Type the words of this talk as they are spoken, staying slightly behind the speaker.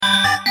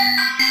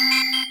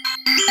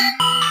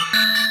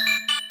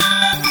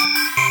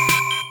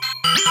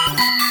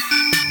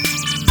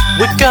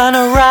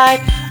gonna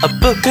write a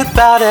book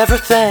about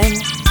everything.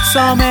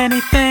 So many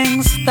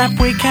things that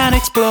we can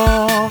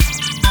explore.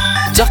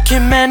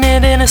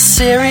 Documented in a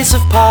series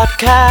of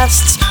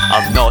podcasts.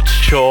 I'm not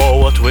sure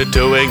what we're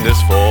doing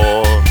this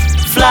for.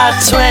 Flat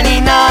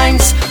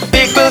 29's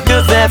Big Book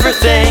of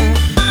Everything.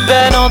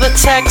 Burn all the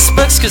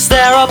textbooks cause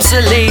they're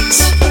obsolete.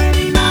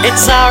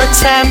 It's our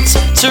attempt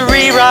to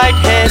rewrite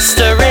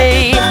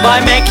history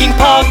by making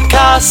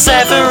podcasts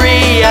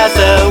every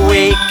other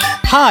week.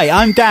 Hi,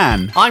 I'm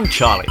Dan. I'm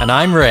Charlie. And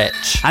I'm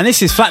Rich. And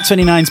this is Flat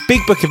 29's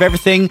Big Book of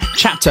Everything,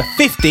 Chapter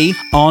 50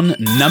 on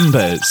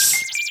Numbers.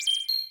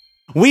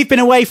 We've been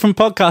away from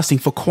podcasting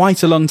for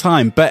quite a long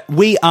time, but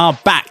we are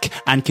back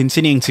and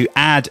continuing to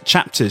add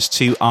chapters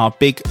to our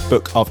Big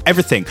Book of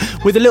Everything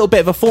with a little bit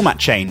of a format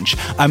change.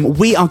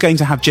 We are going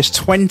to have just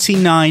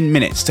 29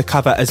 minutes to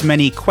cover as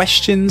many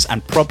questions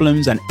and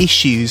problems and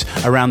issues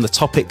around the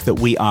topic that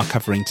we are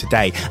covering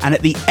today. And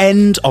at the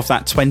end of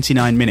that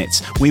 29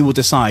 minutes, we will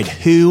decide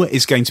who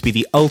is going to be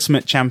the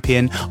ultimate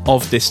champion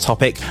of this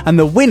topic. And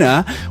the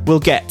winner will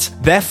get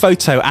their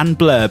photo and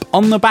blurb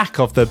on the back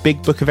of the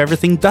Big Book of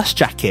Everything dust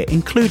jacket,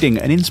 including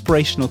an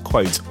inspirational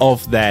quote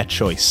of their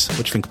choice. What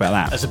do you think about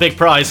that? That's a big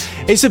prize.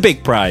 It's a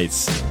big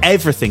prize.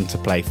 Everything to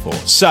play for.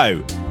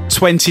 So,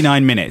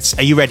 29 minutes.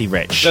 Are you ready,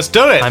 Rich? Let's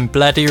do it. I'm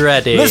bloody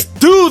ready. Let's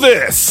do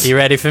this! You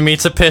ready for me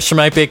to push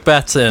my big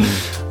button?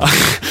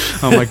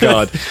 Oh my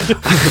god.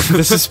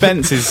 The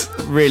suspense is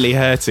really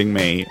hurting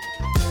me.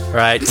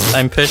 Right,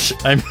 okay,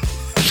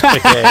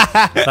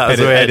 that was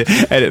weird.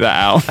 Edit that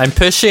out. I'm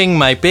pushing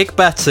my big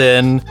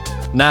button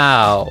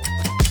now.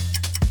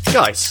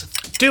 Guys,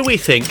 do we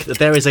think that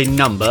there is a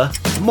number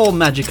more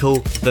magical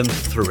than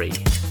 3?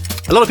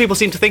 A lot of people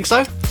seem to think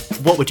so.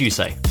 What would you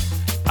say?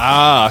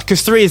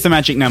 Because 3 is the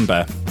magic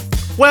number.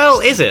 Well,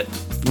 is it?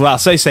 Well,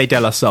 so say De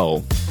La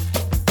Soul.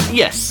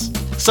 Yes.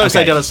 So Okay.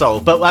 say De La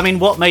Soul. But, I mean,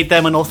 what made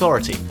them an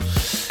authority?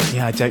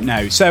 Yeah, I don't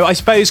know. So I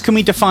suppose, can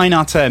we define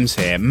our terms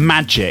here?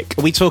 Magic.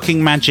 Are we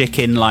talking magic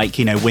in, like,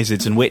 you know,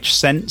 wizards and witch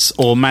sense?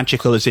 Or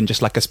magical as in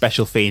just like a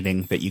special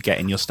feeling that you get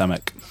in your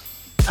stomach?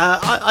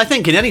 I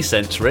think in any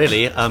sense,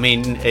 really. I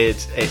mean,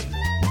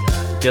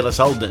 De La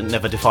Soul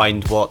never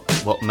defined what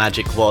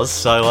magic was,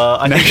 so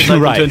I think it's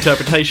open to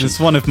interpretation. It's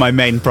one of my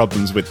main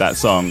problems with that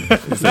song,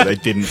 is that they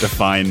didn't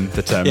define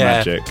the term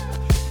magic.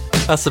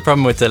 That's the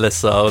problem with De La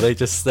Soul.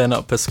 They're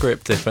not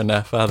prescriptive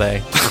enough, are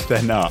they?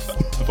 They're not.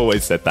 I've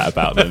always said that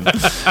about them.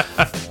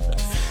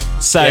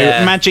 So,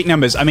 magic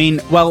numbers. I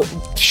mean, well,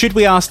 should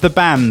we ask the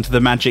band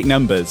the Magic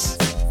Numbers?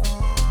 Do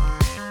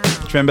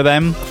you remember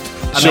them?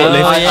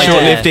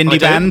 Short-lived indie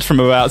band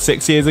from about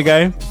 6 years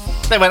ago.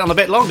 They went on a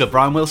bit longer.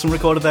 Brian Wilson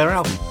recorded their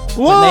album.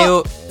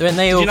 What? When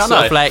they all not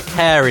sort know? of like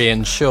hairy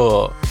and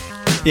short.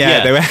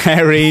 Yeah, they were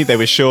hairy, they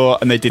were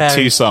short, and they did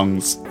 2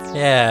 songs.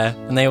 Yeah,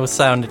 and they all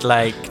sounded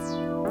like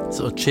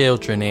sort of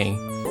children-y.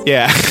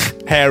 Yeah,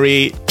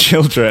 hairy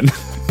children.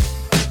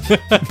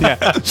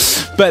 Yeah.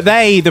 But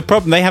they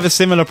have a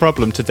similar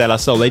problem to De La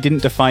Soul. They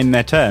didn't define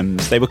their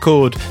terms. They were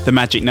called the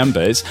Magic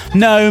Numbers.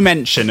 No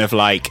mention of,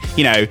 like,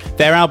 you know,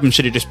 their album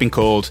should have just been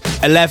called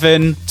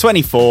 11,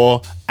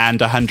 24, and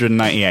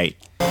 198.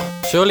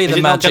 Surely Is the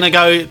it not magic... going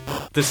to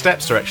go the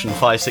steps direction,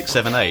 5, 6,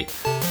 7, 8?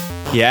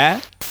 Yeah?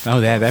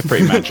 Oh, they're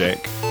pretty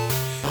magic.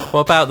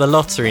 What about the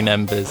lottery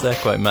numbers? They're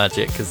quite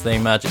magic because they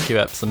magic you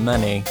up some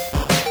money.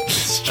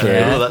 It's true.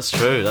 Yeah. Oh, that's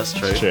true. That's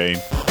true. True.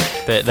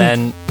 But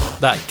then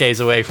that goes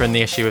away from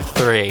the issue of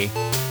 3.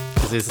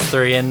 Because there's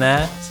 3 in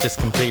there. It's just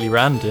completely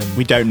random.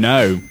 We don't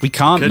know. We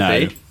can't Could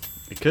know. be.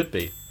 It could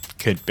be.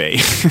 Could be.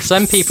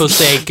 Some people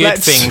say good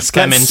things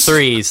come in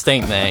 3s,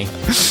 don't they?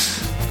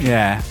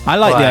 Yeah. I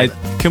like Right. the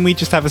idea. Can we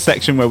just have a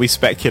section where we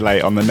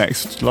speculate on the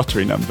next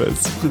lottery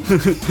numbers?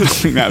 I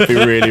think that'd be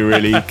really,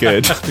 really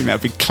good. I think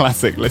that'd be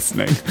classic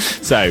listening.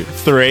 So,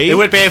 3. It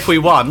would be if we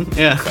won.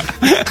 Yeah.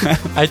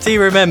 I do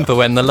remember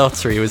when the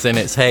lottery was in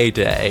its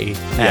heyday,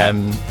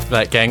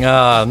 like going,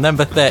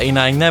 number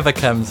 39 never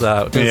comes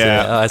out, does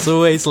Yeah. it? Oh, it's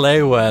always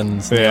low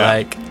ones. And Yeah.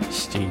 you're like,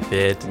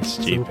 stupid. It's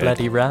all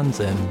bloody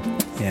random.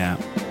 Yeah.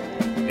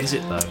 Is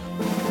it, though?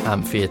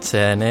 Anthea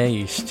Turner,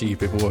 you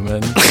stupid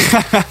woman.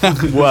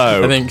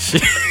 Whoa. I think she...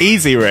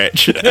 Easy,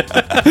 Rich.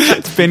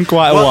 It's been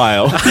quite a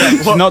while.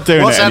 She's not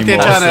doing What's it Anthea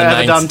anymore. Turner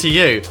ever 90s. done to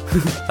you?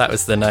 That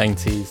was the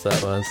 90s,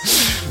 that was.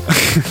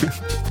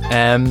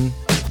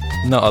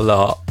 Not a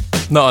lot.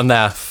 Not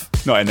enough.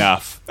 Not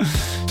enough.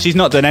 She's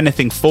not done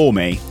anything for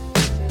me.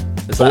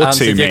 Has Or that to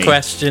answered me. your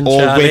question, Or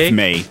Charlie? with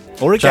me.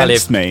 Or Charlie,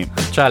 against me.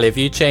 Charlie, have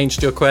you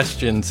changed your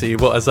question to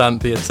what has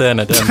Anthea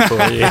Turner done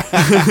for you?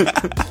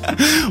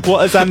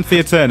 What has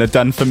Anthea Turner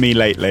done for me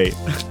lately?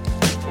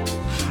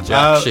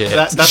 Jack shit.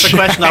 That's a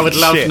question I would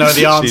love to know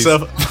the answer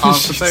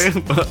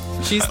to. But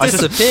She's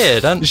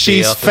disappeared, hasn't she?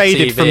 She's off of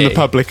faded TV? from the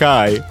public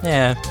eye.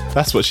 Yeah.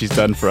 That's what she's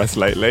done for us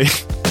lately.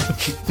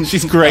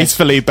 She's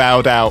gracefully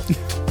bowed out.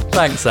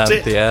 Thanks,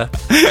 Anthea.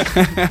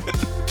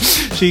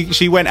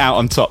 She went out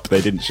on top, though,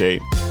 didn't she?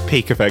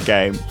 Peak of her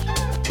game.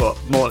 what,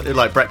 more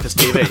like breakfast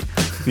TV?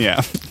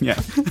 Yeah.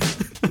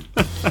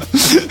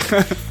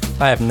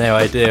 I have no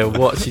idea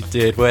what she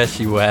did, where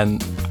she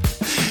went.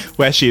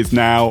 where she is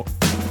now.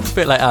 It's a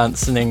bit like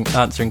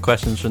answering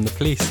questions from the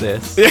police,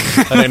 this.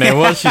 I don't know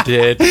what she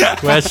did,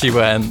 where she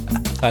went.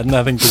 Had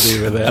nothing to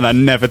do with it. And I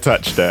never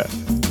touched it.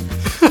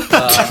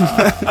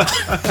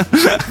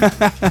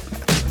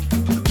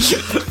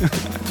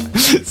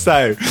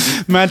 So,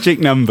 magic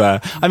number.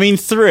 I mean,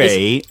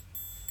 3...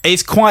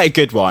 It's quite a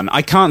good one.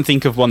 I can't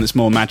think of one that's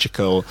more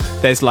magical.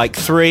 There's like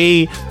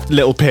 3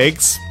 little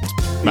pigs.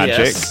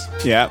 Magic. Yes.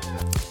 Yeah.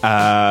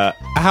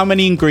 How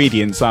many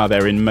ingredients are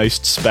there in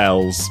most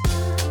spells?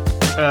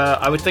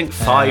 I would think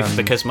 5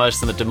 because most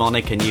of them are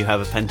demonic and you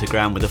have a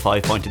pentagram with a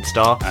 5-pointed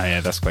star. Oh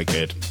yeah, that's quite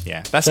good.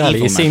 Yeah, that's Charlie,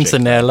 evil you seem magic. to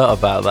know a lot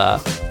about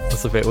that.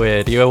 That's a bit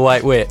weird. Are you a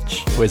white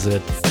witch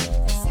wizard?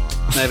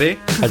 Maybe.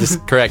 I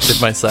just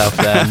corrected myself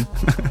then.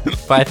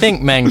 But I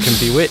think men can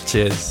be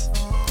witches.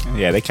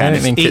 Yeah, they I can.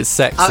 don't think it's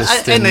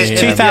sexist in this- the...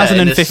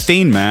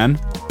 2015, man.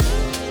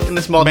 In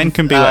this modern Men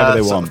can be whatever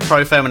they sort want. of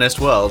pro-feminist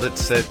world,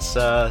 it's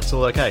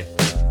all okay.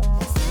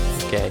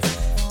 Okay.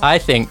 I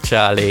think,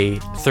 Charlie,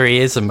 3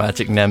 is a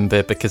magic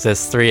number because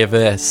there's 3 of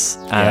us,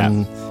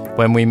 and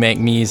when we make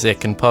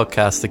music and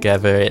podcast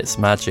together, it's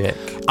magic.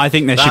 I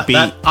think there should be...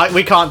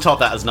 we can't top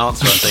that as an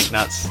answer, I think.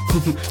 That's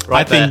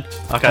right there.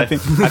 Okay. I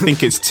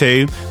think it's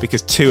 2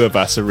 because 2 of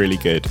us are really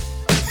good.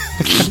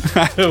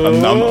 I'm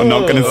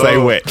not going to say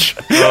which.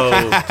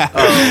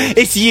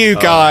 It's you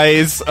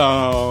guys.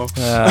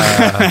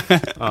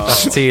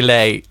 That's too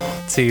late.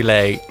 Too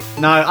late.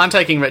 No, I'm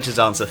taking Richard's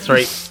answer.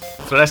 3.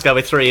 So let's go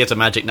with 3 as a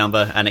magic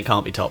number, and it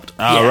can't be topped.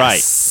 All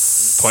right.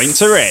 Point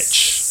to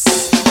Rich.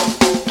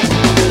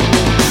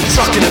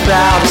 Talking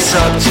about a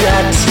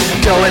subject,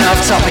 going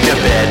off topic a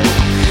bit.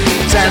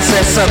 Dan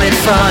said something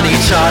funny,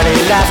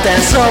 Charlie laughed,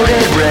 and so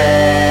did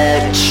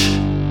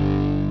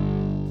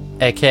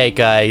Rich. Okay,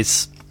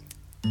 guys.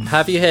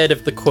 Have you heard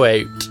of the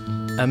quote,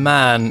 "A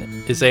man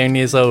is only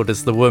as old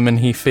as the woman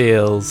he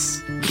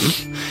feels"?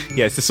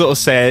 Yeah, it's the sort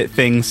of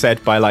thing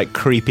said by like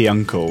creepy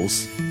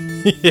uncles.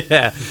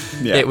 Yeah.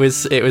 It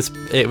was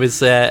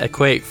a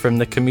quote from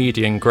the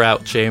comedian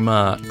Groucho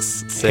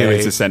Marx. So, Who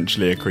is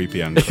essentially a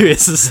creepy uncle. who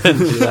is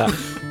essentially that.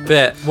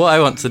 But what I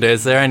want to know,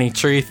 is there any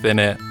truth in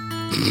it?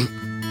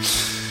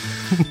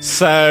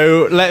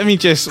 So let me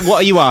just...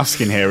 What are you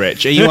asking here,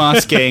 Rich? Are you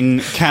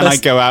asking, can I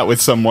go out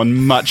with someone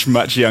much,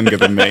 much younger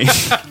than me?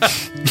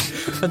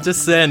 I'm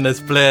just saying there's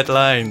blurred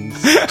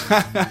lines.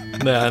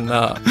 No, I'm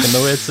not. In the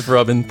words of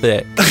Robin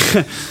Thicke.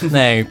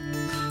 No.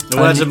 The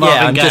words of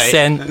Marvin I'm Gaye. just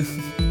saying,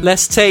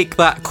 let's take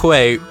that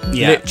quote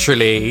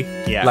literally,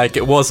 like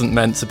it wasn't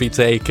meant to be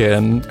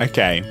taken.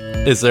 Okay.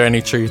 Is there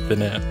any truth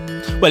in it?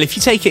 Well, if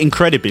you take it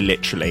incredibly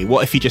literally,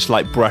 what if you just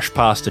like brush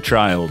past a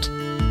child?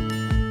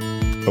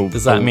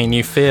 Does that mean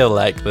you feel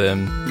like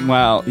them?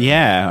 Well,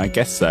 yeah, I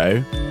guess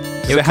so.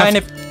 It would kind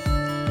of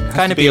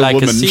be a like a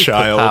woman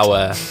child?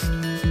 superpower.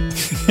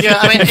 Yeah,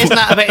 I mean, isn't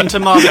that a bit into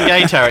Marvin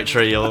Gaye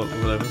territory or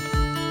whatever?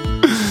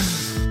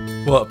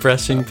 What,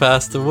 brushing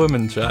past a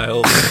woman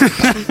child?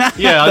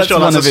 Yeah, I'm sure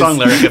that's a song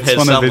lyric of his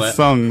one somewhere. of his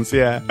songs,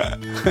 yeah.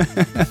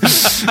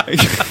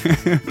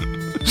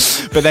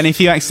 But then if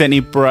you accidentally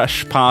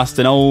brush past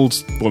an old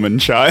woman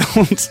child,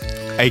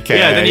 aka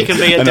Yeah, then you can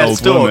be at an death's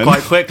old door woman,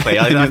 quite quickly.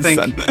 I think.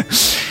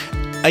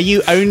 Are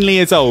you only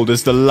as old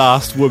as the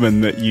last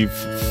woman that you've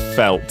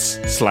felt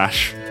 /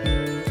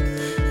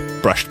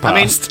 brushed past? I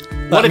mean,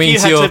 what if you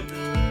means had you're- to?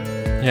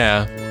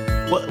 Yeah.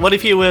 What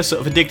if you were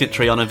sort of a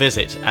dignitary on a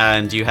visit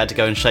and you had to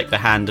go and shake the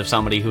hand of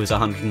somebody who was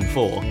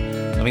 104?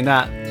 I mean,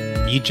 that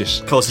You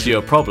just causes you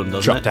a problem,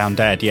 doesn't drop it? down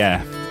dead,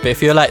 yeah. But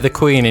if you're like the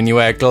Queen and you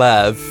wear a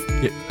glove,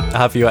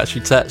 have you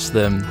actually touched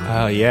them?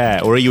 Oh,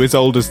 yeah. Or are you as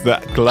old as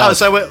that glove? Oh,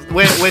 so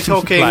we're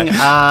talking. Like,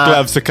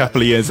 gloves a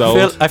couple of years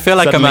old. I feel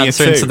like Suddenly I'm you're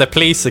answering 2. to the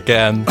police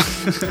again.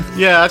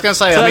 Yeah, I was going to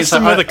say. I mean, Touch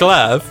them with a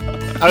glove.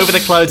 over the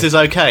clothes is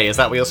okay. Is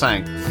that what you're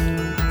saying?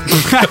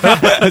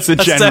 That's a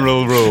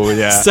general rule,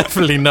 yeah. It's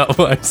definitely not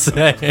what I'm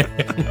saying.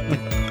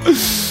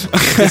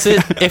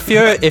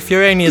 If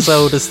you're only as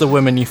old as the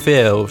woman you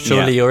feel,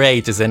 surely your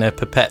age is in a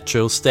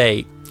perpetual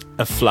state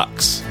A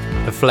flux.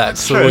 of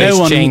flux, true. always No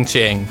one-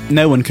 changing.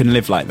 No one can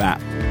live like that.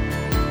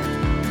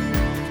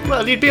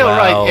 Well, you'd be all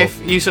right if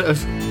you sort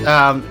of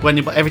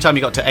every time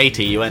you got to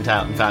 80, you went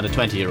out and found a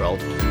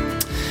 20-year-old.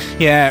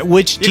 Yeah,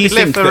 You do you could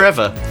live think that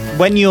forever.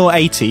 when you're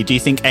 80, do you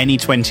think any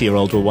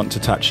 20-year-old will want to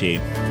touch you?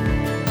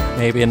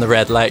 Maybe in the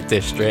red light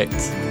district.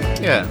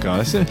 Yeah. God,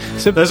 it's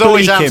a There's bleak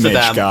always image,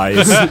 Amsterdam.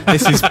 guys.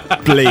 This is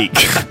bleak.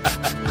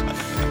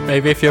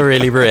 Maybe if you're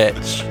really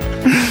rich,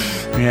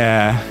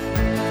 Yeah.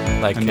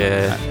 like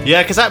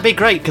Yeah, because that'd be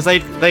great, because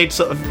they'd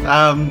sort of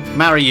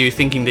marry you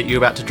thinking that you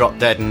were about to drop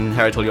dead and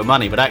inherit all your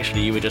money, but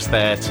actually you were just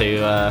there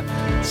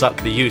to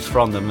suck the youth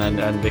from them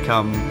and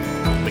become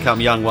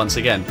young once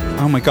again.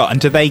 Oh my god,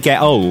 and do they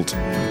get old?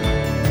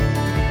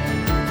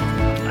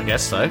 I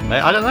guess so.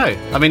 I don't know.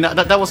 I mean,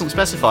 that wasn't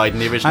specified in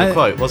the original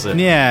quote, was it?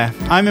 Yeah,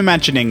 I'm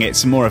imagining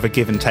it's more of a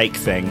give and take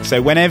thing.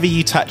 So whenever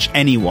you touch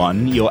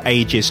anyone, your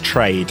ages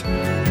trade.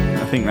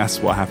 I think that's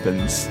what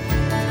happens.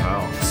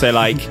 Wow. So,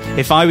 like,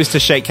 if I was to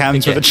shake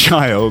hands with a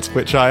child,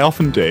 which I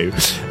often do,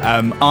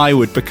 I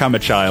would become a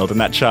child, and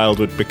that child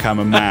would become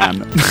a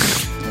man.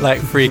 Like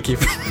freaky.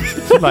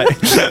 like,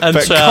 And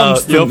but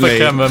child, you'll constantly.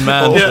 become a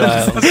man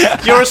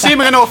child. You're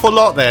assuming an awful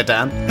lot there,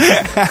 Dan.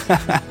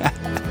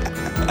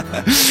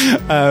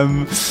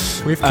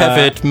 We've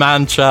covered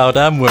man child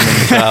and woman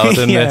child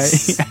in Yeah,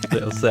 this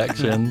little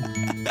section.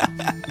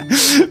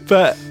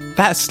 But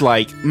that's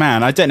like,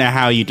 man, I don't know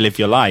how you'd live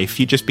your life.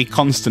 You'd just be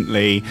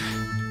constantly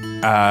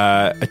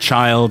a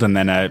child and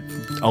then a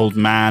old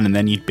man, and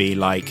then you'd be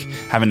like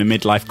having a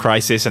midlife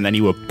crisis, and then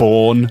you were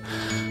born.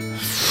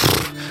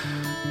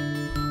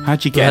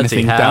 How'd you get Bloody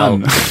anything hell.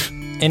 done?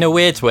 In a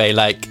weird way,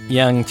 like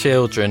young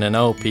children and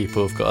old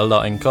people have got a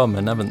lot in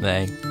common, haven't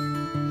they?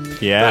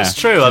 Yeah. That's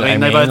true. I You know mean, what I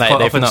they mean? both Like, quite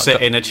they've often not sit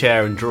got- in a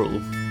chair and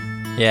drool.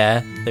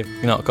 Yeah,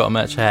 they've not got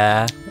much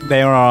hair.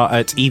 They are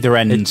at either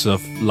ends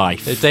of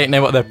life. They don't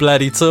know what they're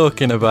bloody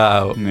talking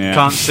about. Yeah.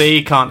 Can't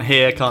see, can't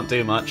hear, can't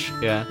do much.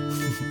 Yeah.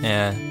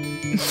 Yeah.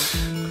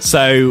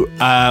 So,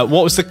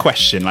 what was the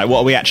question? Like, what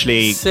are we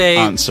actually See,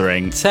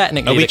 answering?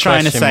 technically are we the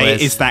trying to question say,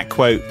 was- is that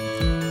quote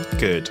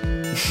good?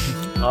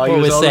 Are What you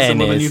we're as old as saying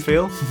the woman is- you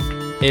feel?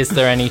 Is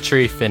there any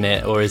truth in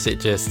it, or is it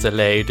just a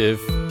load of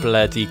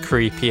bloody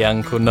creepy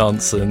uncle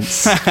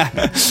nonsense?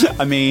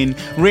 I mean,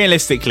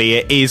 realistically,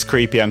 it is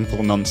creepy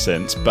uncle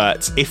nonsense,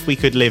 but if we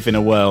could live in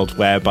a world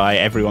whereby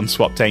everyone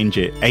swapped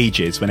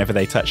ages whenever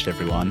they touched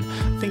everyone,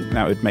 I think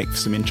that would make for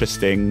some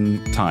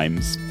interesting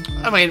times.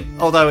 I mean,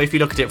 although if you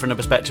look at it from the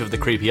perspective of the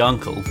creepy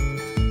uncle,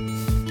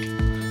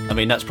 I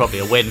mean, that's probably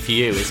a win for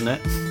you, isn't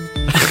it?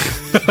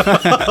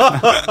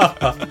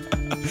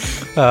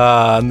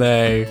 Ah,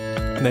 no.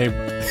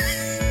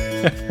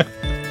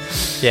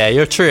 Yeah,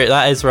 you're true.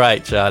 That is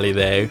right, Charlie,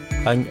 though.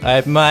 I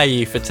admire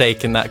you for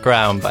taking that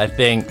ground, but I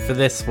think for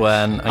this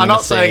one, I'm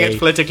not saying it's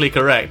politically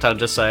correct, I'm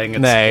just saying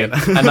it's... No, you know.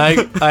 and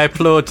I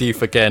applaud you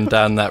for going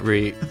down that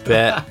route,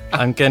 but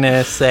I'm going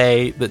to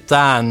say that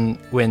Dan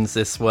wins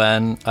this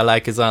one. I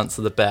like his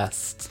answer the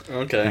best.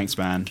 Okay. Thanks,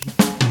 man.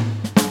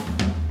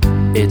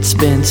 It's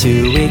been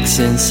 2 weeks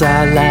since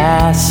I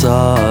last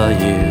saw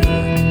you.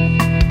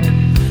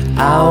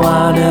 I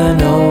wanna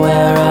know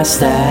where I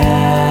stand.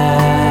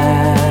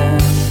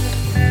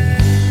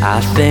 I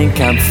think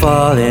I'm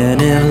falling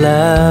in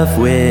love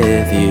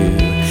with you.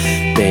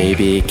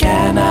 Baby,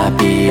 can I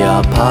be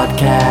your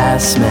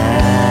podcast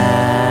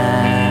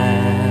man?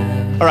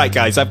 All right,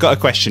 guys, I've got a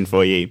question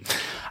for you.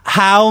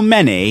 How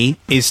many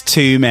is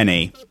too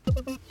many?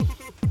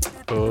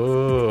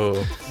 Oh,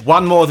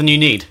 One more than you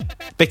need.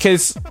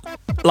 Because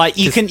like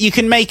you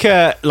can make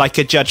a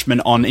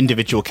judgment on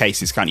individual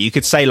cases, can't you? You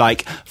could say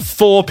like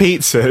 4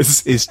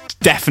 pizzas is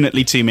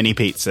definitely too many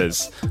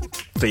pizzas.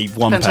 The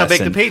one Depends person.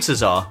 how big the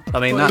pizzas are. I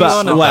mean, that's...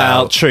 But, not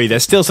well, bad. true.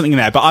 There's still something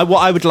there. But what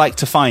I would like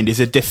to find is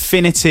a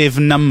definitive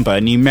number,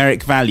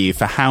 numeric value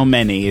for how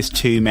many is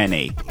too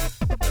many.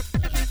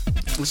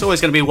 It's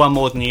always going to be one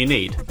more than you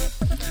need.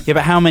 Yeah,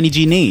 but how many do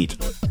you need?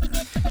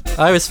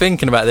 I was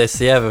thinking about this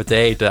the other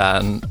day,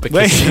 Dan,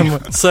 because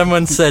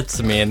someone said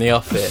to me in the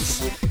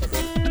office,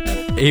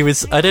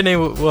 I don't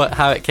know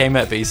how it came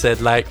up, but he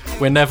said, like,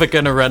 we're never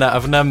going to run out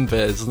of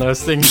numbers. And I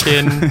was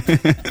thinking,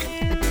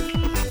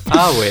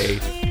 are we?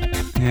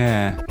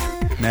 Yeah.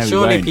 No,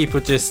 Surely we won't. people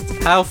just,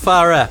 how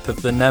far up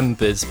have the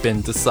numbers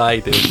been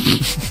decided?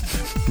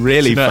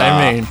 Really Do you know far.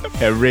 what I mean?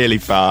 Yeah, really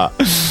far.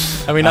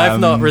 I mean, I've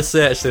not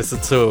researched this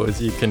at all,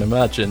 as you can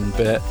imagine,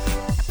 but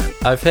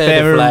I've heard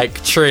There of are-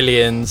 like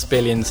trillions,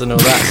 billions, and all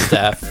that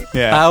stuff.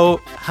 Yeah.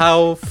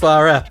 How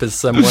far up has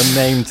someone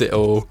named it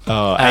all?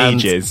 Oh, And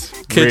ages.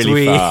 Could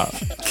really far.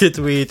 Could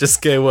we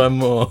just go one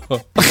more?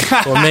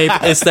 Or maybe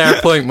is there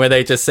a point where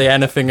they just say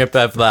anything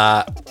above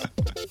that?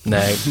 No,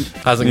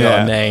 hasn't got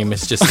Yeah. a name.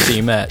 It's just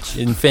too much.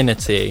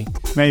 Infinity.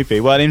 Maybe.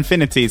 Well,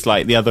 infinity is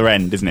like the other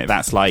end, isn't it?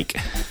 That's like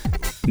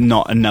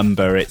not a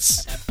number.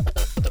 It's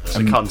It's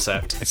a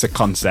concept. a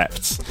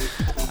concept.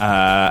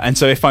 And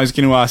so if I was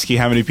going to ask you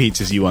how many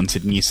pizzas you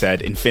wanted and you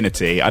said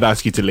infinity, I'd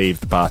ask you to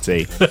leave the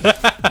party.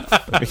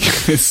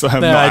 Because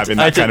I'm No, not I having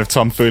d- that kind of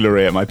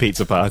tomfoolery at my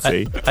pizza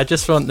party. I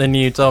just want the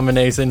new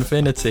Domino's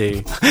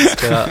Infinity.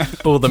 It's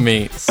got all the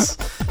meats.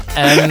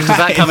 Does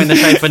that come in the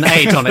shape of an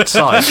 8 on its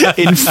side?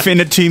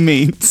 Infinity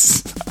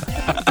meats.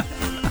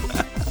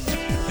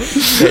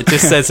 It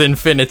just says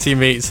Infinity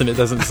Meats and it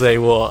doesn't say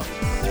what.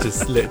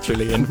 Just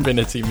literally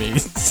Infinity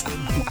Meats.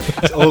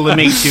 All the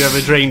meats you ever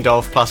dreamed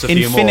of, plus a few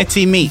more.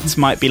 Infinity meats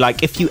might be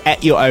like if you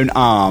ate your own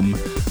arm.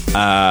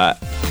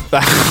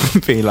 That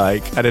would be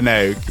like, I don't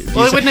know.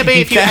 Well, wouldn't it be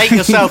if you ate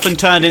yourself and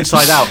turned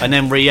inside out and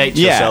then re-ate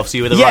yourself so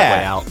you were the right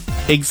way out?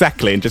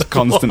 Exactly, and just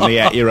constantly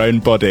ate your own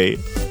body.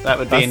 That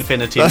would be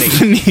infinity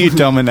That's meat. the new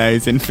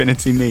Domino's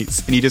Infinity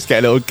Meats, and you just get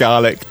a little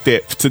garlic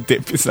dip to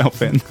dip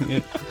yourself in.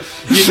 You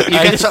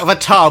get sort of a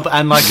tub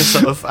and like a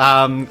sort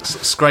of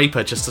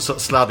scraper just to sort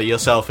of slather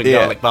yourself in Yeah.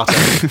 garlic butter.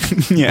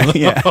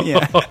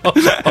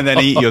 yeah, and then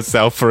eat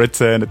yourself for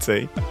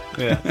eternity.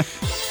 Yeah.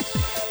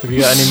 Have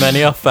you got any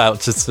money off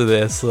vouchers for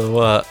this or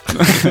what?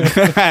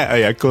 Oh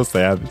yeah, of course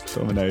they have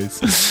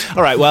Domino's.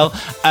 All right, well,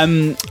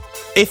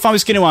 if I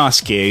was going to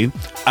ask you,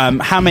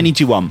 how many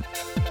do you want?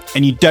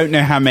 And you don't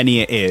know how many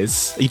it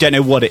is, you don't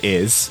know what it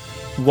is,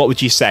 what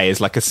would you say is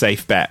like a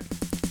safe bet?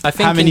 I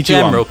think How many in do you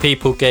want? general,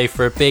 people go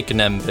for a big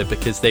number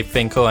because they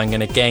think, oh, I'm going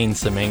to gain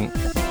something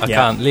I Yeah.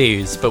 can't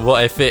lose. But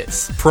what if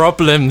it's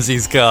problems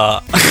he's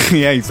got?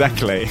 Yeah,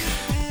 exactly.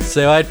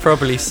 So I'd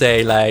probably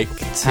say like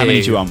 2. How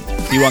many do you want?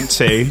 Do you want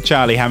 2?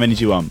 Charlie, how many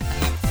do you want?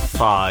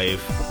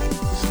 5.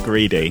 It's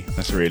greedy.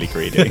 That's really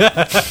greedy.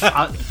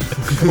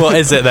 What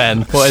is it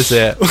then? What is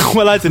it?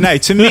 Well, I don't know.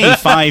 To me,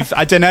 5...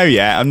 I don't know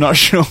yet. I'm not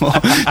sure.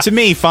 To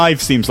me,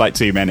 5 seems like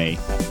too many.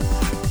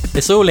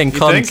 It's all in think?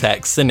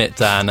 context, isn't it,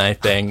 Dan? I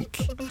think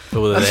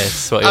all of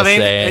this, what you're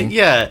saying.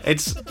 yeah,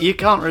 it's you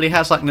can't really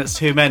have something that's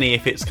too many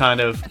if it's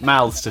kind of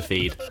mouths to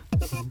feed.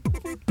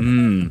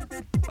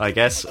 I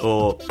guess,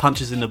 or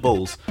punches in the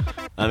balls.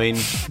 I mean,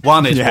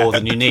 1 is Yeah. more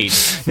than you need.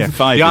 Yeah,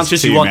 5 The answer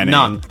is too you want many.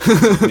 none.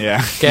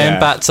 Yeah. Going yeah.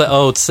 back to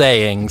old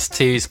sayings,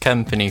 2's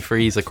company,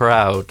 3's a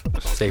crowd.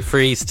 So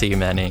 3's too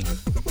many.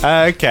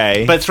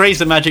 Okay. But 3's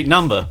the magic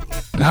number.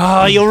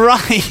 Oh, you're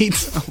right.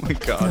 Oh my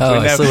god.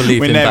 Oh, it's all looping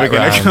we're never back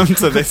going to round. come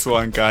to this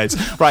one, guys.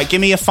 Right, give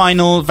me a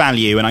final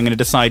value and I'm going to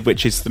decide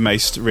which is the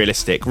most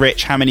realistic.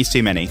 Rich, how many's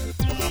too many?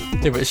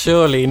 Yeah, but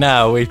surely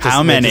now we're just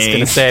How many? going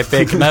to say a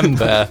big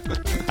number.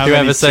 How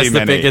Whoever many's says too the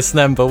many? biggest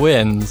number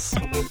wins.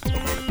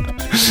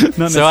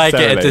 Not So I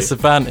get a necessarily.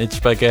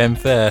 disadvantage by going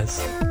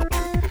first.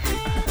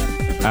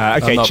 Okay,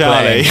 I'm not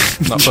Charlie. playing.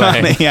 Not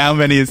Charlie, playing. how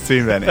many is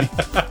too many?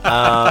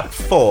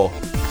 4.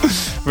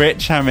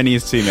 Rich, how many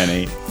is too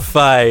many?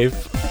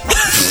 5.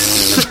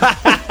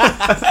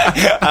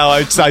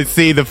 I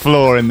see the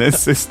flaw in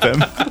this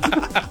system.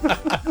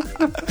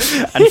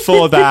 And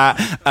for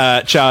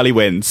that, Charlie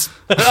wins.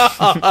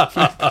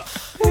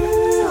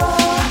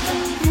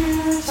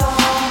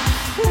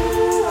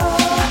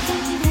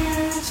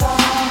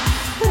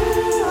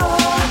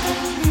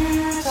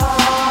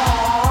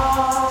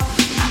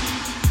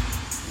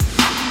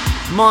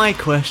 My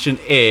question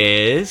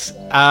is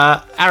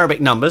Arabic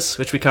numbers,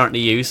 which we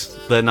currently use,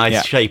 the nice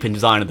Yeah. shape and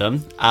design of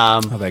them.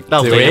 they're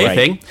They'll do great.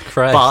 anything.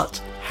 Christ.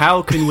 But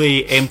how can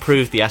we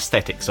improve the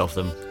aesthetics of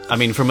them? I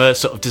mean, from a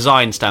sort of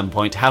design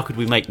standpoint, how could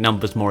we make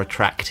numbers more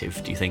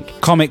attractive, do you think?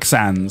 Comic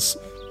Sans.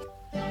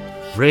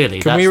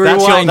 Really? Can we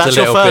that's rewind a that's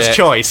your little first bit?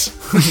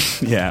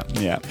 choice. Yeah.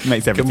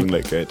 Makes everything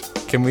look good.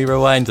 Can we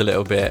rewind a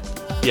little bit?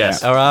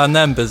 Yes. Are our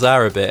numbers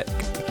Arabic?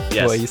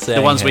 Yes. What are you saying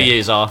the ones we here?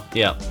 use are,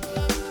 yeah.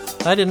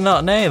 I did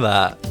not know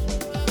that.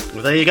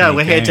 Well, there you go.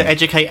 We're here Okay. to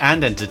educate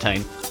and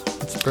entertain.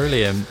 It's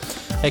brilliant.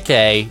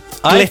 Okay.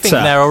 I think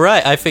Glitter. they're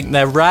alright. I think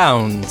they're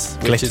round, which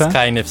Glitter? is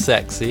kind of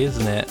sexy,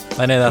 isn't it?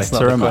 I know that's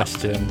Glitter 'em not up.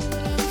 the question.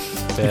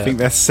 I think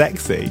they're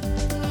sexy.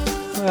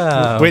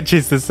 Well, Which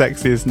is the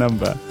sexiest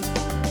number?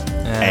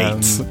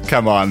 8.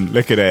 Come on,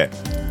 look at it.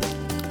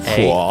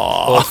 8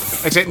 Whoa. or,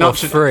 Is it or not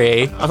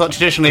 3. I thought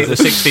traditionally it was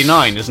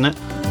 69, isn't it?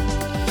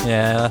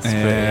 Yeah, that's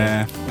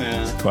Yeah,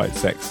 Yeah. it's quite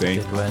sexy. pretty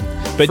good one.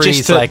 But Three's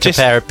just to- like just-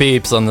 a pair of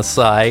boobs on the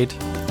side.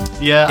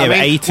 Yeah, I Yeah, but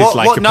mean, 8 is what,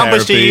 like what a pair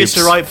numbers of do you use to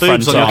boobs write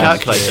boobs on front your on.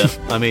 calculator?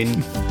 I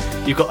mean,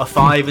 you've got a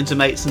 5 and some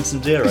 8s and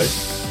some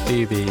 0s.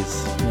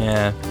 Boobies.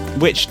 Yeah.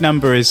 Which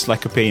number is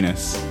like a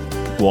penis?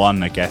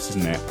 1, I guess,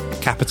 isn't it?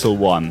 Capital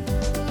 1.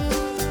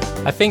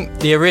 I think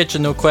the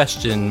original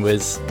question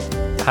was,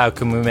 how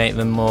can we make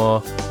them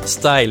more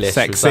stylish?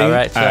 Sexy? Was that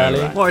right, Oh, Charlie?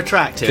 right. More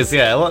attractive, 'Cause-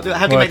 yeah. How do you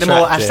More make them more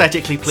attractive.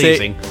 aesthetically So,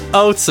 pleasing?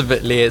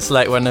 ultimately, it's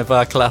like one of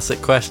our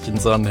classic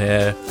questions on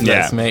here.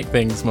 Yeah. Let's make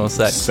things more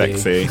sexy.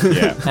 Sexy,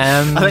 yeah.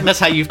 I think that's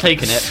how you've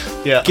taken it.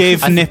 Yeah.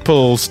 Give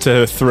nipples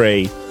to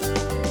 3.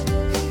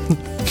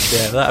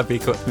 Yeah, that'd be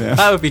quite. Yeah.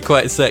 That would be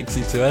quite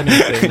sexy to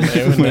anything,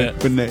 though, wouldn't it?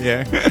 Wouldn't it?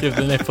 Yeah. Give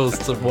the nipples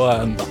to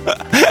 1.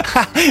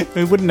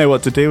 We wouldn't know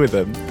what to do with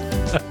them.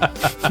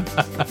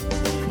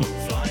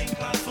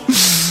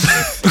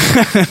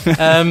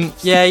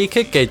 Yeah, you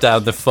could go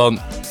down the font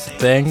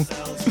thing.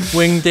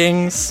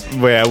 Wingdings.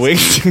 Where we?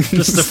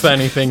 Just a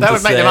funny thing That to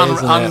would make say, them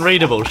isn't it?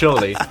 unreadable,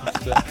 surely.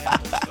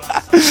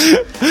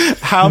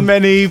 How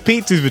many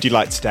pizzas would you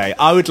like today?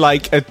 I would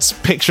like a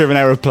picture of an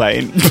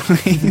aeroplane,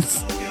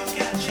 please.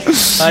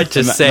 I'd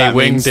just That- say that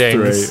means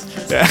wingdings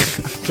 3. Yeah,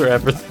 for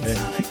everything.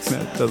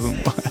 that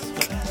doesn't work.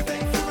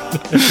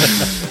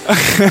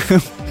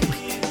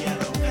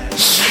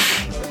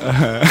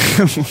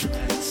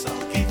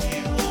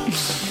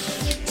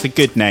 It's a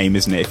good name,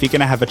 isn't it? If you're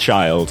going to have a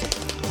child,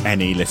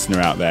 any listener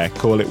out there,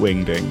 call it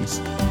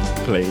Wingdings,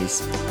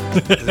 please.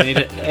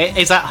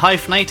 Is that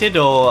hyphenated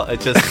or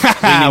just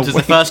Wingdings is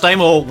the first name,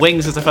 or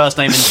Wings is the first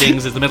name and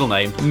Dings is the middle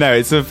name? No,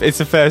 it's a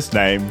first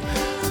name,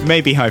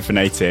 maybe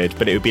hyphenated,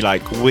 but it would be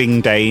like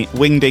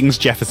Wingdings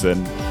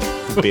Jefferson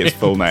would be its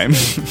full name.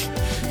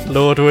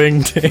 Lord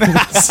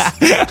Wingdings.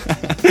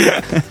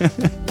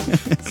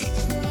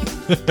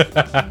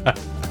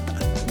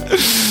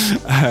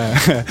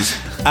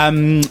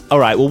 All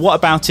right. Well, what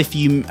about if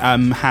you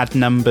had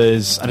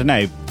numbers? I don't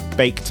know,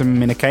 baked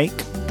them in a cake.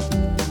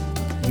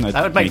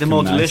 That would make them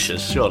more nice.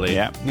 delicious, surely.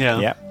 Yeah. Yeah.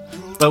 Yeah.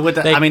 But would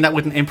that, They- I mean, that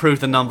wouldn't improve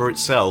the number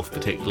itself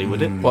particularly,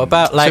 would it? What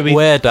about like we-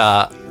 word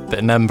art,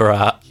 but number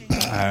art?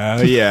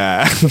 Oh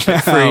yeah.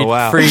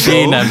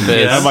 3D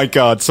numbers. Oh my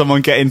god,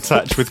 someone get in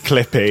touch with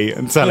Clippy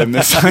and tell him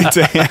this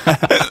idea.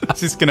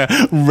 This is going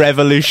to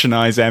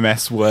revolutionise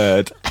MS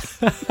Word.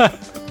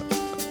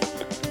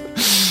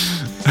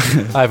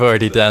 I've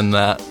already done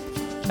that.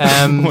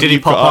 Did he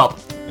pop up?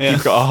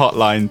 You've got a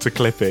hotline to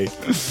Clippy.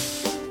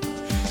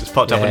 Just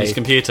popped up on his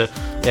computer.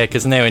 Yeah,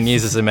 because no one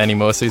uses him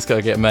anymore, so he's got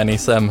to get money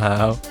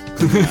somehow.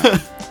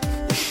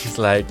 He's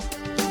like,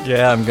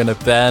 yeah, I'm going to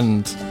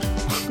bend.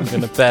 I'm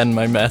going to bend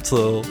my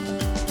metal.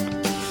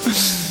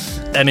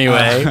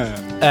 Anyway.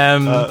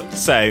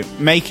 So,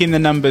 making the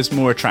numbers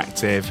more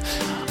attractive.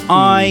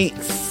 I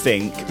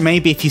think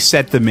maybe if you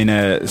said them in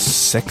a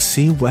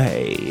sexy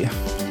way.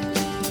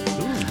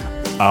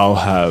 I'll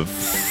have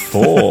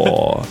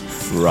 4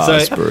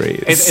 raspberries.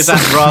 So is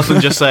that rather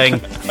than just saying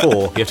 4?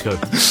 You have to go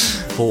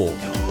 4.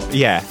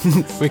 Yeah.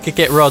 We could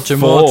get Roger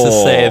Moore to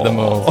say them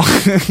all.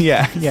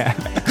 yeah. 10,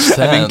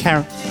 And then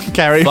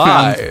carry 5.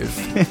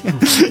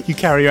 around. You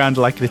carry around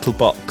like a little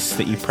box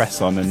that you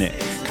press on, and it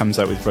comes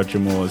up with Roger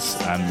Moore's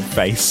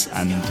face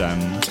and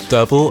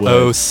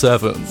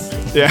 007.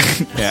 Yeah.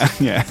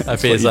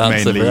 That'd be his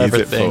answer for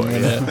everything,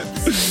 wouldn't it?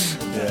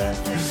 Yeah.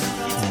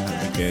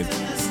 That'd be good.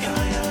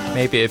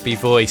 Maybe it'd be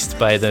voiced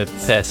by the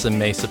person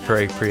most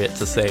appropriate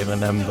to say the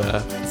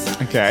number.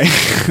 Okay.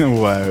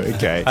 Whoa.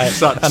 Okay. I've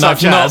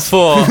not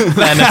thought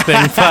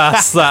anything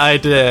past that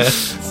idea.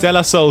 De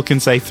La Soul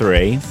can say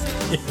 3.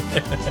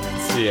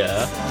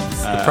 Yeah.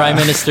 The Prime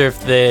Minister of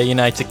the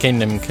United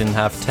Kingdom can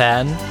have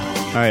 10.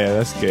 Oh yeah,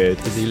 that's good.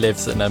 Because he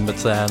lives at number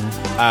 10.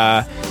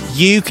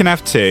 You can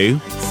have 2.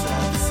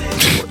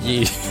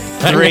 You.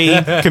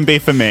 3 can be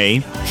for me.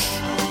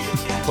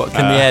 What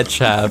can the Edge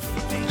have?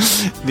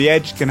 The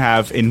Edge can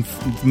have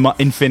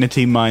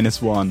infinity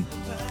 -1.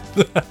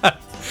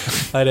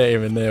 I don't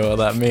even know what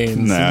that means.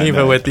 No,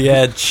 Neither would the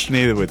Edge.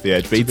 Neither would the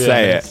Edge, but he'd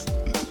say honest.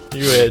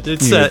 You would.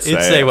 He'd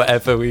say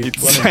whatever we want.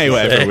 Say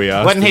whatever we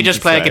asked. Wouldn't he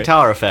just play a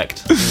guitar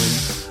effect?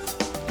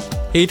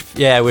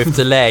 With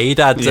delay. He'd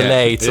add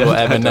delay to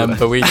whatever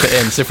number we put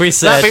in. So if we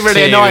said that'd be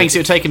really 2, annoying, so it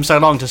would take him so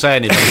long to say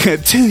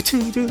anything. 2.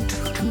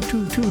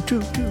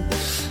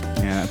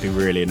 Yeah, that'd be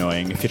really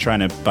annoying. If you're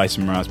trying to buy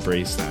some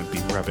raspberries, that would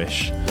be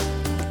rubbish.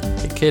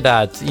 It could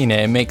add,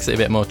 it makes it a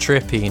bit more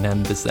trippy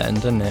numbers then,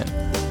 doesn't it?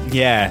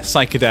 Yeah,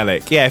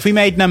 psychedelic. Yeah, if we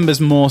made numbers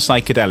more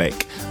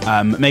psychedelic,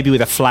 maybe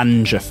with a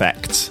flange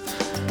effect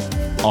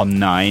on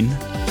 9,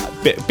 a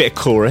bit of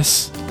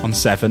chorus on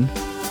 7.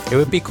 It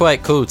would be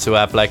quite cool to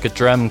have like a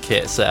drum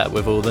kit set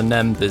with all the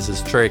numbers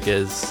as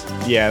triggers.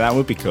 Yeah, that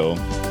would be cool.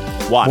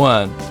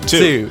 1,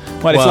 2.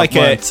 Well, it's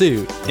like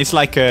 2. It's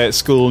like a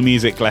school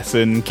music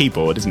lesson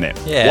keyboard, isn't it?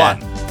 Yeah. 1,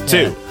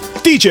 2.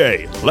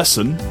 DJ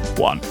lesson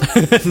 1.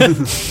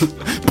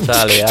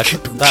 Charlie,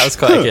 that was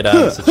quite a good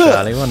answer,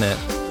 Charlie, wasn't it?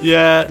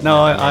 Yeah,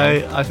 no,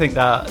 I think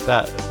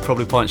that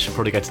probably points should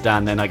probably go to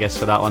Dan then, I guess,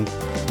 for that one.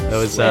 There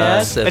was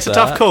it's a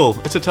tough call.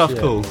 It's a tough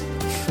call.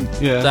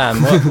 Yeah. Dan,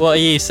 what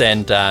are you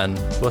saying, Dan?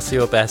 What's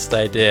your best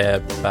idea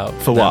about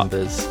for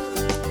numbers?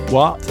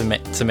 What?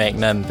 To make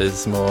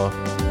numbers more.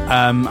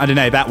 I don't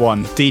know, that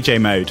one. DJ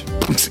mode.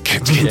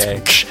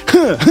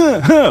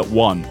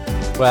 1.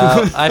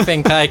 Well, I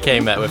think I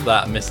came up with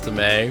that, Mr.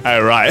 May.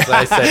 Oh, right.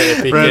 I said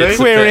it'd be really? good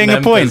to Querying put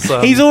a point.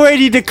 on. He's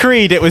already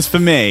decreed it was for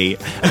me.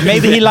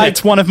 Maybe he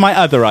liked one of my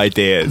other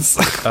ideas.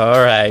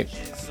 All right.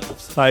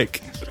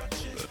 Like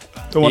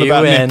the one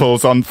about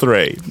nipples on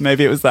 3.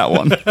 Maybe it was that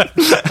one.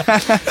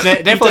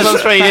 Nipples on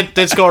 3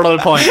 did score a lot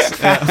of points.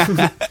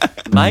 Yeah.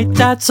 My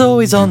dad's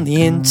always on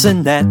the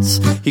internet.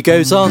 He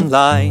goes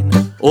online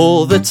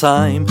all the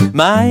time.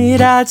 My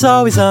dad's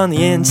always on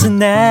the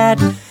internet.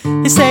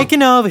 He's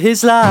taking over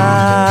his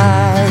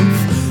life.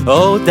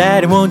 Oh,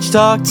 Daddy, won't you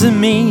talk to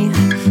me?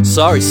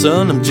 Sorry,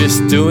 son, I'm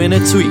just doing a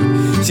tweet.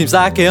 Seems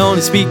like I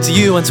only speak to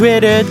you on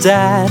Twitter,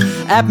 Dad.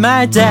 At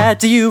my dad,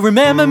 do you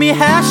remember me?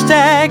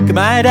 Hashtag.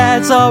 My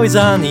dad's always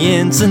on the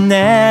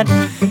internet.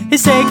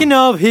 He's taking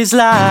over his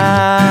life.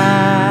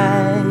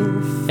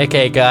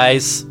 Okay,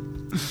 guys,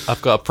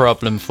 I've got a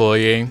problem for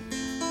you.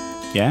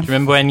 Yeah? Do you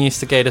remember when you used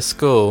to go to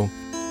school?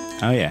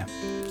 Oh, yeah.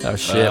 Oh,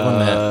 shit,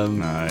 wasn't it? Oh,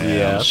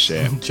 yeah. Oh,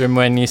 shit. Do you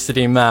remember when you used to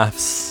do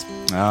maths?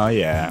 Oh,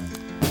 yeah.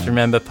 Do you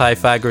remember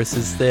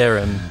Pythagoras'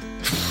 theorem?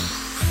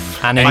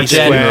 And in A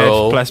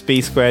general, squared plus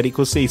B squared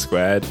equals C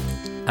squared.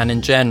 And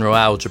in general,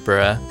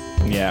 algebra,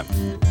 Yeah.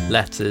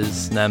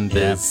 letters,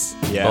 numbers,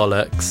 Yeah.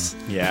 bollocks.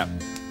 Yeah.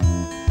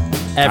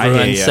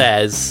 Everyone ya.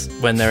 says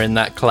when they're in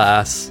that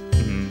class,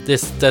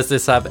 does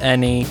this have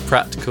any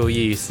practical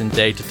use in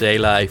day-to-day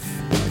life?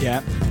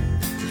 Yeah.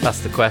 That's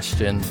the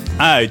question.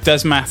 Oh,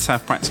 does maths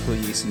have practical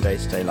use in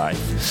day-to-day life?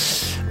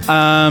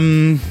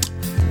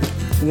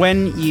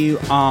 When you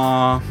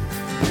are,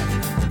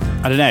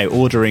 I don't know,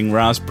 ordering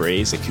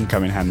raspberries, it can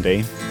come in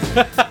handy.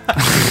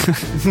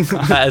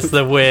 That is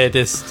the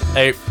weirdest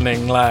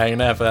opening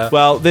line ever.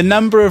 Well, the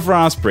number of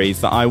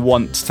raspberries that I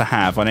want to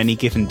have on any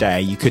given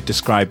day, you could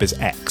describe as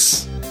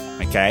X.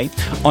 Okay?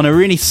 On a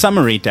really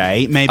summery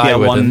day, maybe I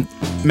want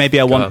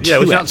 2X. Yeah,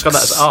 we can't describe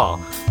that as R.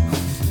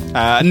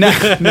 No.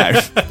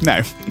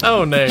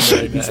 Oh, no.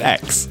 It's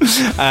X.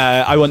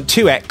 I want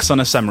 2X on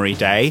a summery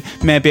day.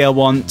 Maybe I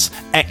want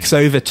X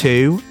over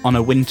 2 on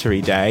a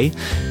wintry day.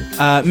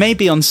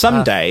 Maybe on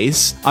some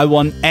days, I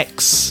want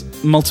X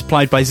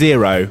multiplied by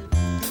 0.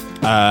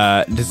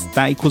 Does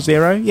that equal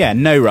 0? Yeah,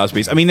 no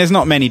raspberries. I mean, there's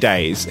not many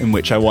days in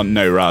which I want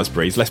no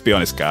raspberries. Let's be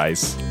honest,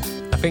 guys.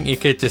 I think you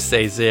could just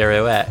say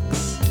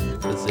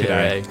 0x for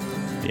 0.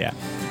 Yeah,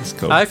 that's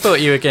cool. I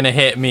thought you were going to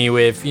hit me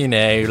with,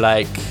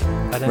 like,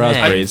 I don't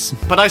raspberries.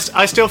 But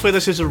I still feel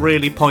this is a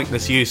really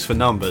pointless use for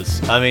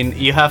numbers. I mean,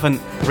 you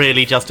haven't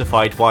really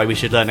justified why we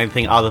should learn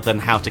anything other than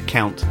how to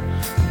count.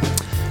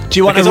 Do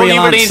you want Because a all real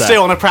you really need answer? to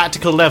do on a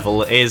practical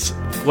level is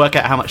work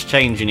out how much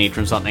change you need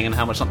from something and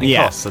how much something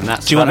costs, and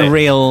that's Do you want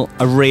about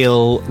a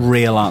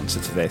real answer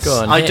to this?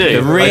 Go on, I hit do. me.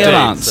 The I real do.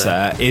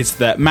 answer is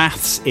that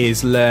maths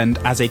is learned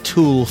as a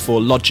tool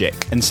for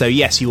logic. And so,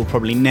 yes, you will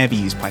probably never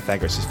use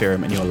Pythagoras'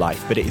 theorem in your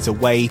life, but it is a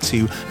way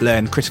to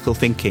learn critical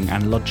thinking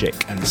and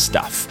logic and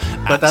stuff.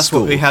 But at that's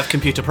school. what we have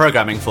computer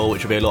programming for,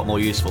 which would be a lot more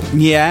useful.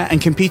 Yeah, and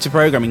computer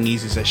programming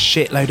uses a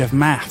shitload of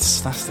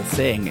maths. That's the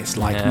thing. It's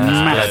like Yeah,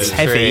 maths that's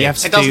heavy. true. You have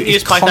to It doesn't do use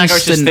it's Pythagoras'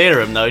 constant-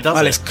 theorem, though, does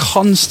Well, it? it's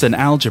constant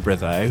algebra,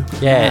 though.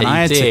 Yeah, Man, I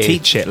had you to do.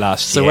 teach it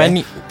last So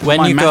year. when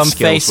My you go maths on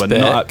skills were not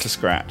Facebook- up to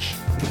scratch.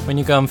 When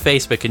you go on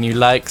Facebook and you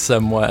like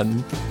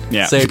someone,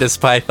 Yeah. so does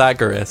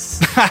Pythagoras,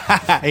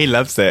 He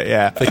loves it,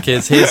 yeah.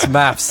 because his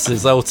maths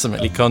has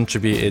ultimately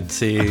contributed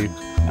to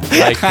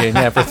liking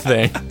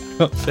everything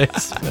on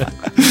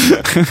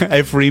Facebook.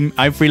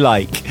 every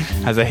like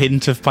has a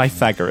hint of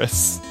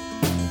Pythagoras.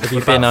 Have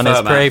you been on his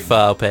Fermat?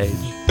 profile page?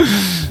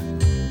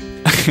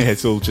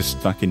 It's all just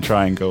fucking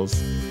triangles.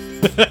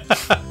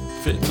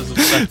 Pictures of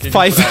fucking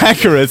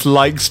Pythagoras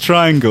likes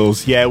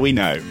triangles. Yeah, we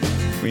know.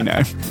 We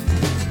know.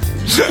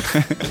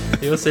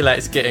 He also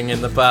likes getting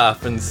in the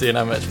bath and seeing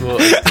how much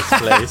water is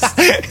displaced.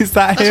 Is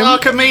that That's him?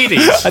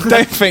 Archimedes. I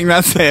don't think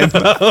that's him.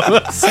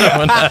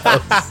 Someone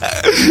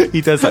else.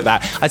 He does like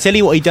that. I tell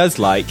you what he does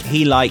like.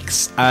 He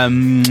likes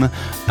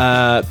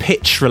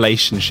pitch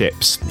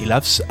relationships. He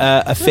loves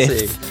a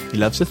fifth. He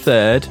loves a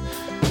third.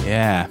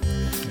 Yeah.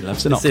 He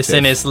loves an Is octave. this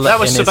in his That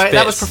was in his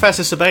that was bits?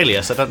 Professor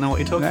Sibelius. I don't know what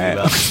you're talking No,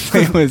 about.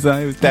 it was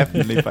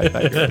definitely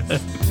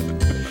Pythagoras.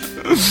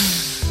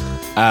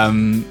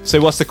 So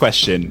what's the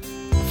question?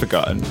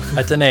 Forgotten.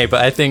 I don't know,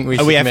 but I think we Are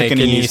should we ever make a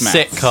gonna new use maths?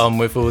 sitcom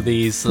with all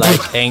these like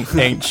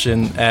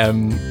ancient.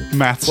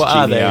 Maths What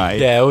are they?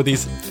 genii. Yeah, all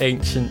these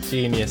ancient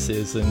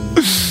geniuses, and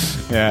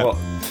Yeah. What?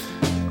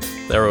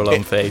 they're all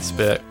on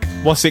Facebook.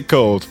 What's it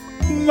called?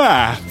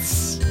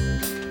 Maths.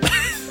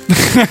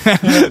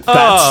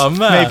 Oh,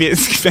 man. Maybe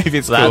it's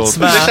That's called. This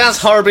maths. sounds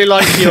horribly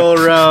like your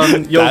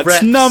That's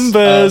Rex,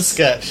 numbers.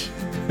 sketch.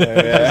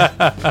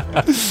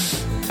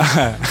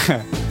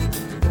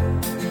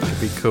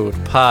 Could be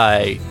called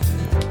Pi.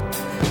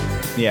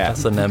 Yeah,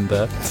 That's a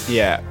number.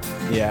 yeah.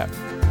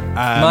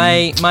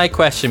 My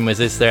question was: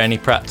 is there any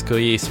practical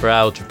use for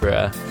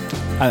algebra?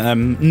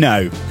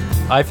 No.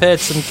 I've heard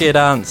some good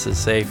answers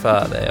so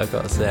far, though, I've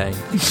got to say.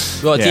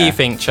 What do Yeah. you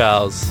think,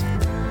 Charles?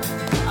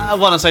 I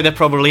want to say there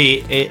probably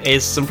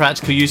is some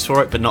practical use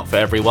for it, but not for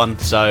everyone.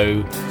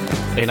 So,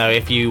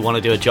 if you want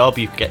to do a job,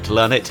 you get to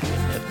learn it.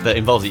 That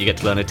involves it, you get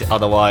to learn it.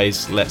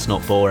 Otherwise, let's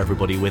not bore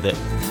everybody with it.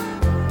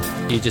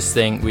 You just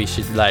think we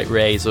should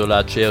raise all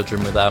our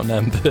children without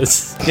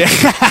numbers?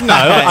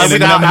 No,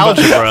 without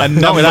algebra.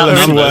 Not without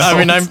numberless numbers. world. I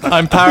mean,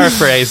 I'm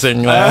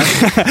paraphrasing there.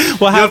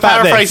 Well, how You're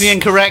about paraphrasing this?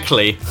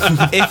 incorrectly.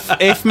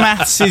 if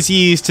maths is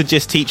used to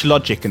just teach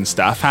logic and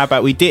stuff, how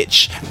about we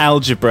ditch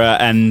algebra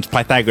and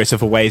Pythagoras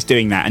of a ways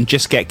doing that and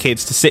just get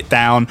kids to sit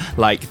down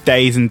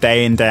days and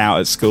day in, day out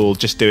at school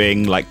just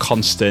doing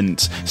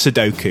constant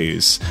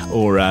Sudokus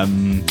or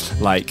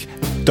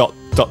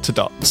dot to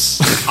dots.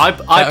 I we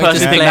personally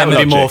just think play that would be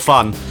logic? more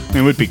fun.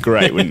 It would be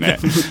great, wouldn't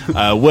it?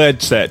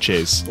 Word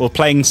searches or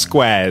playing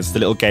squares, the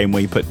little game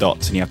where you put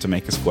dots and you have to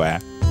make a square.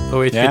 Or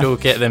we Yeah. could all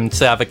get them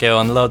to have a go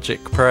on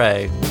Logic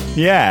Pro.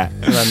 Yeah.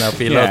 And then there'll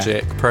be Yeah.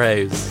 Logic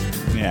Pros.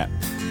 Yeah.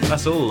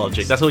 That's all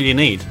logic. That's all you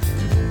need.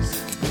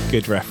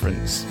 Good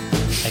reference.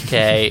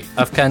 Okay,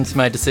 I've come to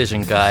my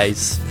decision,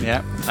 guys.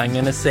 Yeah. I'm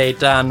going to say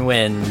Dan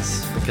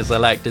wins because I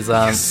liked his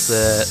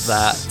answer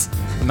that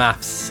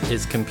maths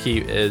is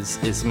computers,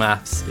 is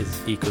maths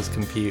is equals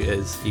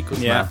computers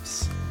equals Yeah.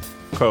 maths.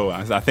 Cool.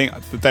 I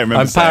don't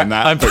remember saying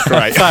that, I'm but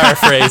great.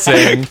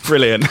 paraphrasing.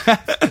 Brilliant.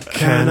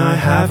 Can I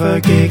have a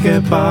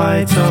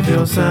gigabyte of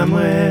your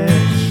sandwich?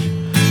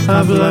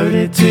 Upload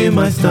it to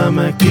my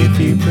stomach if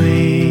you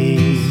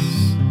please.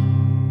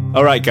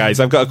 All right, guys,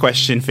 I've got a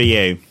question for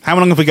you. How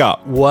long have we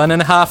got?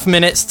 1.5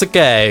 minutes to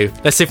go.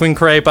 Let's see if we can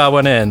crowbar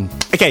one in.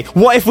 Okay,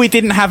 what if we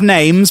didn't have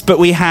names, but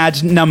we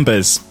had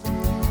numbers?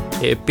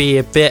 It'd be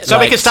a bit So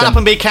like we can stand up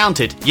and be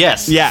counted.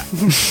 Yes. Yeah.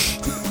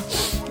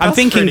 I'm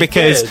thinking pretty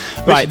because,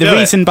 good. right, should the do it.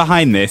 reason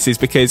behind this is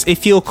because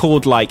if you're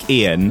called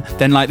Ian,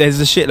 then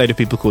there's a shitload of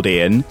people called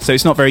Ian, so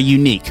it's not very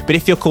unique. But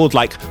if you're called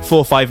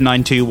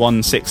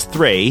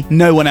 4592163,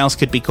 no one else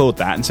could be called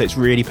that, and so it's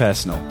really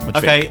personal. What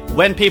do you Okay,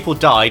 when people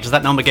die, does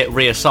that number get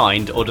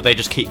reassigned, or do they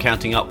just keep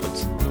counting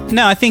upwards? think?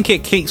 No, I think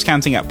it keeps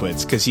counting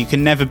upwards, because you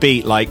can never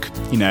beat,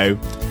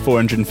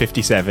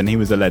 457. He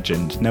was a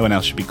legend. No one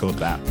else should be called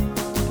that.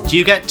 Do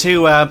you get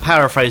to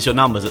paraphrase your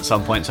numbers at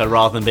some point? So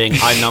rather than being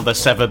I number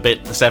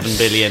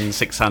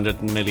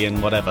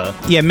 7,600,000,000 whatever.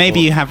 Yeah,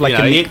 maybe you have like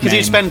a nickname. Because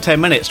you spend 10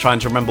 minutes trying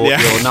to remember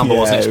what your number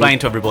was and explain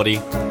to everybody.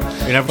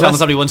 Every time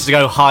somebody wanted to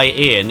go hi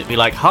Ian, it'd be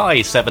like hi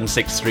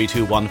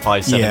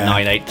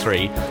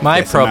 76321579883.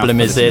 My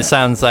problem is it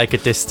sounds like a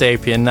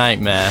dystopian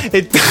nightmare.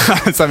 It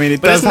does. I mean,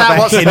 it does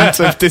have a hint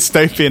of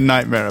dystopian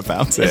nightmare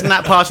about it. Isn't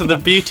that part of the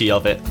beauty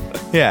of it?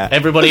 Yeah.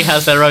 Everybody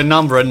has their own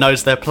number and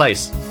knows their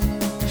place.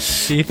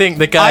 Do you think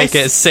the guy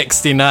gets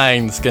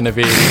 69 is going to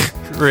be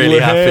really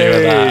happy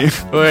with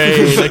that?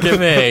 Wait, look at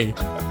me.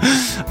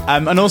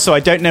 And also, I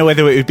don't know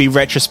whether it would be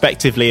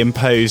retrospectively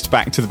imposed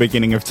back to the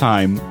beginning of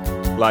time.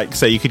 Like,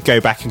 so you could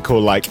go back and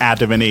call, like,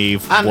 Adam and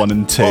Eve 1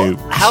 and 2. Well,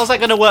 how's that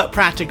going to work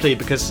practically?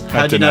 Because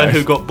how do you know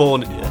who was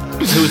born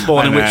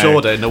in which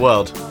order in the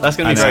world? That's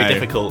going to be very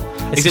difficult.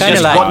 It's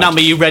just like what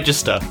number you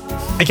register.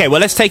 Okay, well,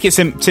 let's take it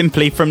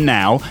simply from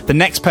now. The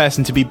next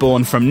person to be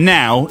born from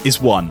now is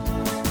 1.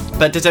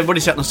 But does everybody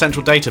set on a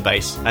central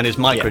database and is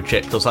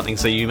microchipped or something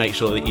so you make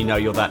sure that you know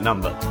you're that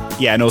number?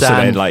 Yeah, and also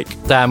Dan,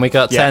 like... Dan, we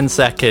got 10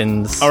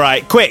 seconds. All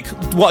right, quick.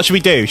 What should we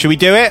do? Should we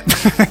do it?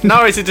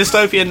 No, it's a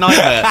dystopian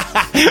nightmare.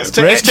 It's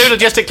too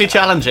logistically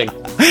challenging.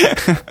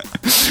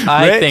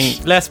 I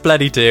think, let's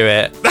bloody do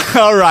it.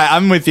 All right,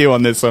 I'm with you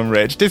on this one,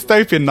 Rich.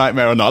 Dystopian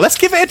nightmare or not. Let's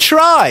give it a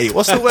try.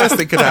 What's the worst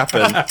that could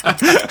happen?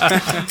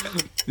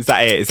 Is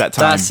that it? Is that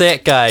time? That's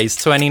it, guys.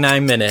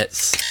 29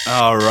 minutes.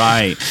 All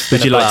right.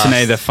 Would you like to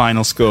know the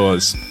final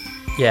scores?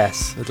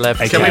 Yes, I'd love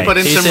to. Can we put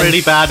in some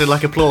really bad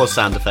applause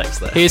sound effects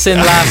there? Who's in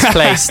last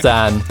place,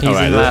 Dan? He's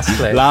in last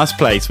place. Last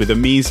place with a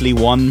measly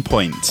 1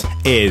 point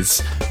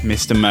is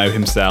Mr. Mo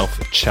himself,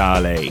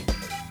 Charlie.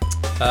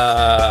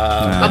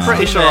 I'm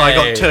pretty sure I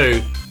got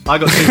 2. I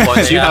got 2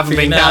 points. You haven't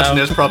been counting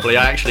this properly.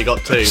 I actually got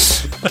 2.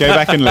 Go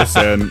back and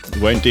listen.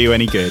 Won't do you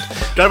any good.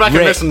 Go back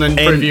and listen and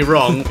prove you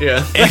wrong.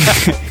 Yeah.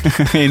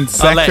 In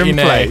second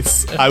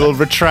place, I will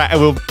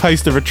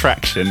post a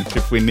retraction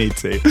if we need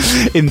to.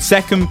 In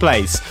second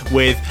place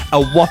with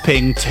a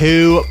whopping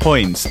 2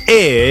 points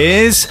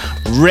is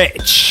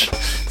Rich.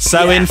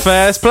 So in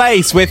first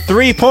place with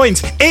 3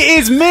 points, it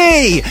is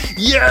me.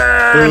 Yes,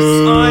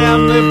 I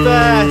am the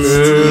best.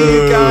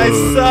 You guys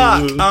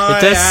suck. I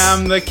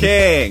am the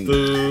king.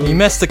 He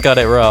must have got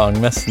it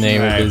wrong, mustn't he,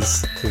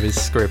 with his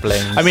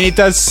scribbling? I mean, it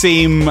does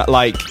seem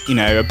like,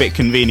 a bit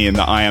convenient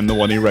that I am the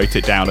one who wrote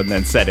it down and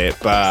then said it,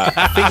 but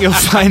I think you'll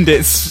find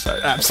it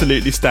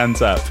absolutely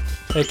stands up.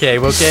 Okay,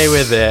 we'll go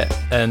with it,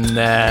 and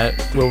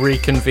we'll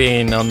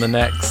reconvene on the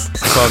next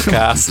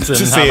podcast and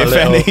to see if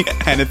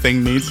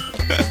anything needs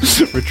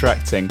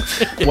retracting.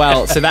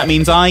 Well, so that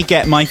means I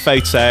get my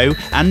photo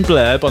and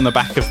blurb on the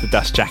back of the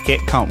dust jacket.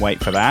 Can't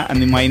wait for that.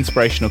 And then my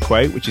inspirational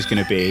quote, which is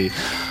going to be,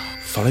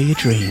 "Follow your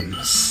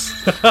dreams."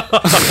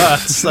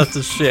 That's such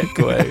a shit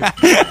quote.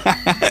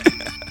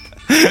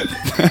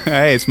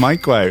 Hey, it's my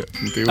quote.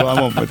 Do what I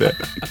want with it.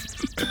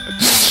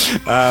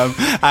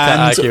 Can't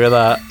argue with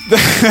that.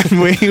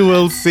 We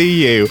will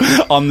see you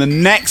on the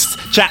next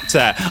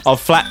chapter of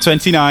Flat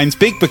 29's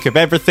Big Book of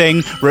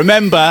Everything.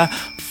 Remember,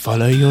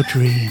 follow your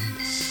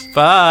dreams.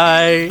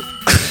 Bye.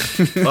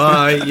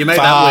 Bye. You made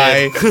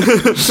that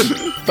weird.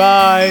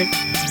 Bye.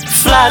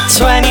 Flat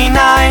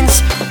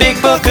 29's Big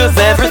Book of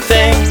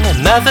Everything.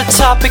 Another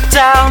topic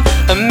down,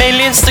 and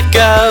millions to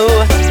go.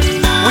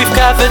 We've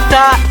covered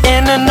that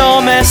in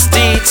enormous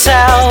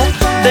detail.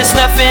 There's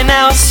nothing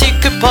else you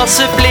could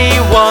possibly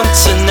want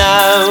to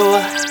know.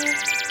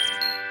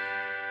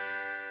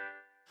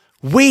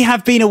 We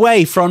have been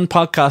away from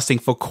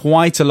podcasting for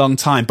quite a long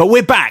time, but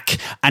we're back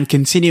and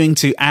continuing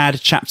to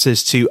add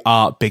chapters to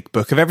our Big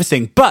Book of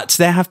Everything. But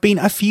there have been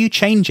a few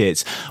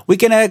changes. We're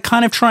going to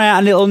kind of try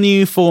out a little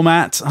new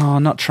format. Oh,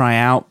 not try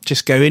out.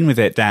 Just go in with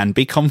it, Dan.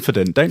 Be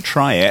confident. Don't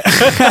try it.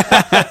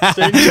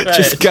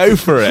 Just go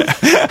for it.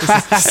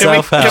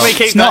 Can we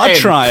keep it's not that a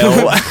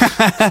trial.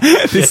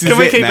 This Can is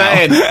we it keep now.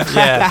 that in?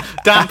 Yeah.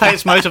 Dan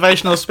Pate's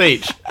motivational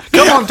speech.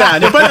 Come on,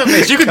 Dan. You're better than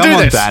this. You can do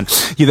this. Come on,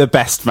 Dan. You're the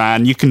best,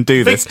 man. You can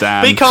do this, Dan.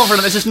 Be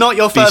confident. This is not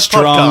your Be first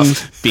strong,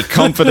 podcast. be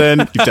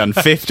confident. You've done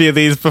 50 of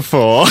these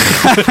before. No,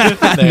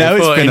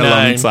 it's been a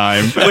long 49.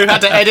 time. We've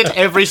had to edit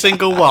every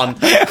single one.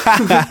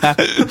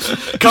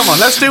 Come on,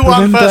 let's do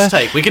one first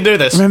take. We can do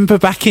this. Remember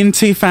back in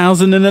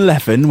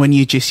 2011 when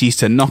you just used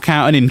to knock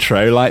out an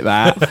intro like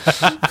that?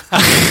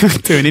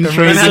 Do an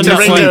intro And as had a to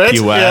redo sleep it,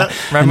 you were. yeah.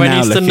 Remember when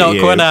And you used now to look at knock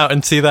you. one out in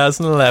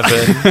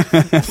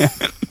 2011?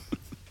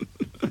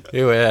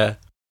 Yeah.